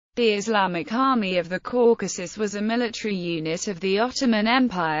The Islamic Army of the Caucasus was a military unit of the Ottoman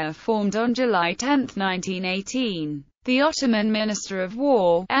Empire formed on July 10, 1918. The Ottoman Minister of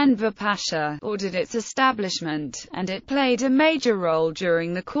War, Enver Pasha, ordered its establishment, and it played a major role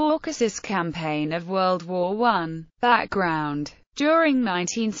during the Caucasus campaign of World War I. Background: during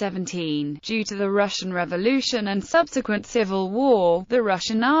 1917, due to the Russian Revolution and subsequent civil war, the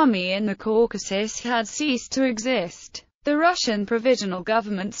Russian army in the Caucasus had ceased to exist. The Russian Provisional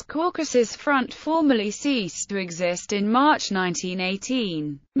Government's Caucasus Front formally ceased to exist in March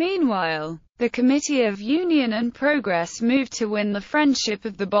 1918. Meanwhile, the Committee of Union and Progress moved to win the friendship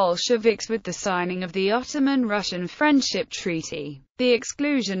of the Bolsheviks with the signing of the Ottoman-Russian Friendship Treaty. The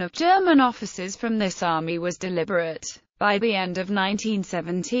exclusion of German officers from this army was deliberate. By the end of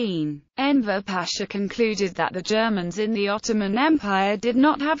 1917, Enver Pasha concluded that the Germans in the Ottoman Empire did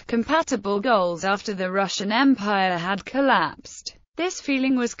not have compatible goals after the Russian Empire had collapsed. This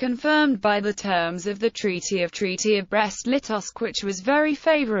feeling was confirmed by the terms of the Treaty of Brest-Litovsk, which was very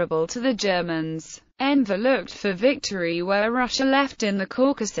favorable to the Germans. Enver looked for victory where Russia left in the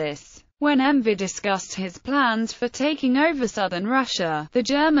Caucasus. When Enver discussed his plans for taking over southern Russia, the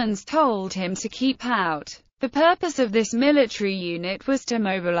Germans told him to keep out. The purpose of this military unit was to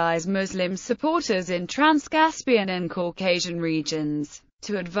mobilize Muslim supporters in Transcaspian and Caucasian regions,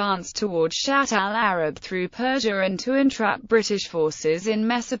 to advance toward Shatt al-Arab through Persia and to entrap British forces in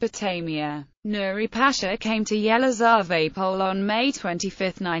Mesopotamia. Nuri Pasha came to Yelizavepol on May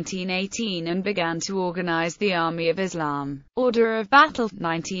 25, 1918 and began to organize the Army of Islam. Order of Battle,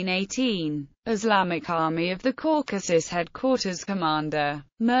 1918. Islamic Army of the Caucasus Headquarters Commander,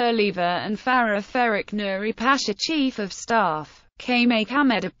 Merliva and Farah Ferik Nuri Pasha Chief of Staff,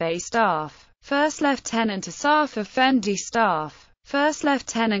 Kaymakam Edip Bey Staff, First Lieutenant Asaf Effendi Staff, First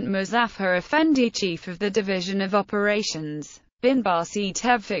Lieutenant Muzaffar Effendi Chief of the Division of Operations, Binbasi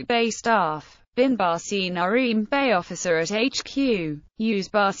Tevfik Bey Staff, Binbasi Narim Bey Officer at HQ,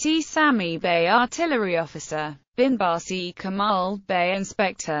 Uzbasi Sami Bey Artillery Officer, Binbasi Kamal Bey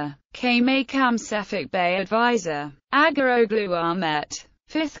Inspector, Kaymakam Sefik Bey Advisor, Agaroglu Ahmet,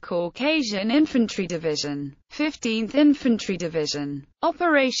 5th Caucasian Infantry Division, 15th Infantry Division.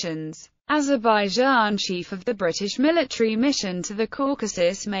 Operations: Azerbaijan Chief of the British military mission to the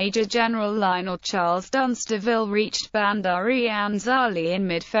Caucasus Major General Lionel Charles Dunsterville reached Bandari Anzali in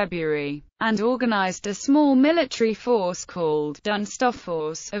mid-February, and organized a small military force called Dunstov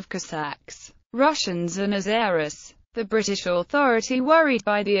Force of Cossacks, Russians and Azeris. The British Authority, worried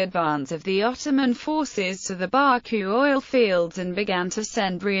by the advance of the Ottoman forces to the Baku oil fields, and began to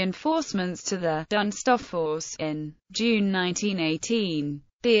send reinforcements to the Dunstov Force. In June 1918,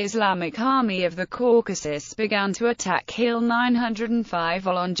 the Islamic Army of the Caucasus began to attack Hill 905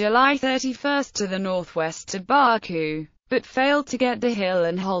 on July 31 to the northwest of Baku, but failed to get the hill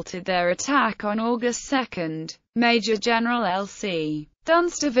and halted their attack on August 2. Major General L.C.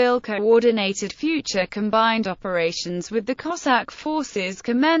 Dunsterville coordinated future combined operations with the Cossack forces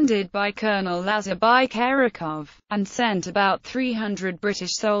commanded by Colonel Lazabai Kerikov, and sent about 300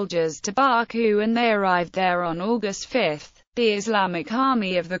 British soldiers to Baku, and they arrived there on August 5. The Islamic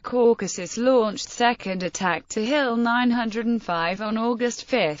Army of the Caucasus launched second attack to Hill 905 on August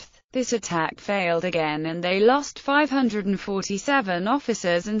 5. This attack failed again and they lost 547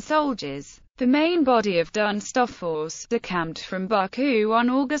 officers and soldiers. The main body of Dunstov Force decamped from Baku on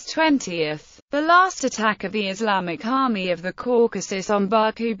August 20. The last attack of the Islamic Army of the Caucasus on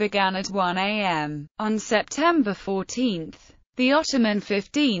Baku began at 1 a.m. on September 14. The Ottoman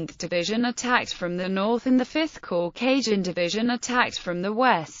 15th Division attacked from the north and the 5th Caucasian Division attacked from the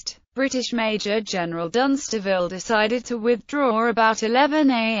west. British Major General Dunsterville decided to withdraw about 11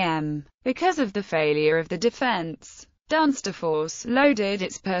 a.m. because of the failure of the defense. Dunster Force loaded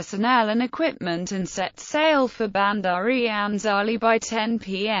its personnel and equipment and set sail for Bandari Anzali by 10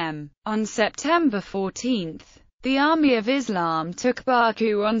 p.m. on September 14. The Army of Islam took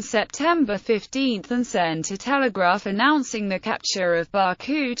Baku on September 15 and sent a telegraph announcing the capture of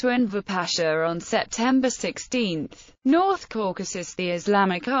Baku to Enver Pasha on September 16. North Caucasus. The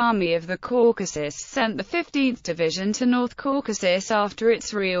Islamic Army of the Caucasus sent the 15th Division to North Caucasus after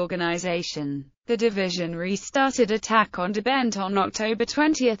its reorganization. The division restarted attack on Debent on October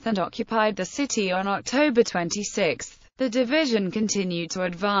 20 and occupied the city on October 26. The division continued to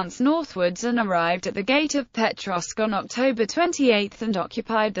advance northwards and arrived at the gate of Petrovsk on October 28 and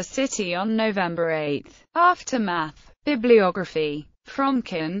occupied the city on November 8. Aftermath. Bibliography.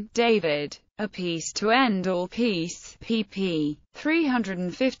 Fromkin, David. A Peace to End All Peace, pp.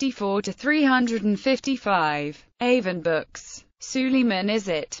 354-355. Avon Books. Suleiman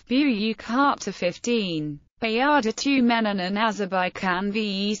Izzet, Büyük Harp to 15. Bayadatu Menanan Azerbaijan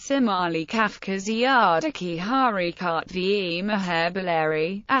ve Simali Kafkas Yardaki Harekat ve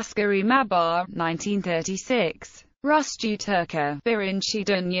Meherbeleri, Asgari Mabar, 1936. Ruscu Turka, Birinci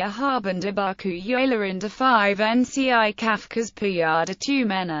Dünya Harbi'nde Baku Yaylarında 5 NCI Kafkas Piyadatu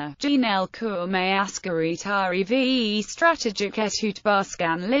Mena, Genel Kurmay Asgari Tarihi ve Stratejik Etüt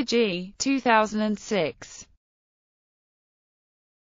Başkanlığı, 2006.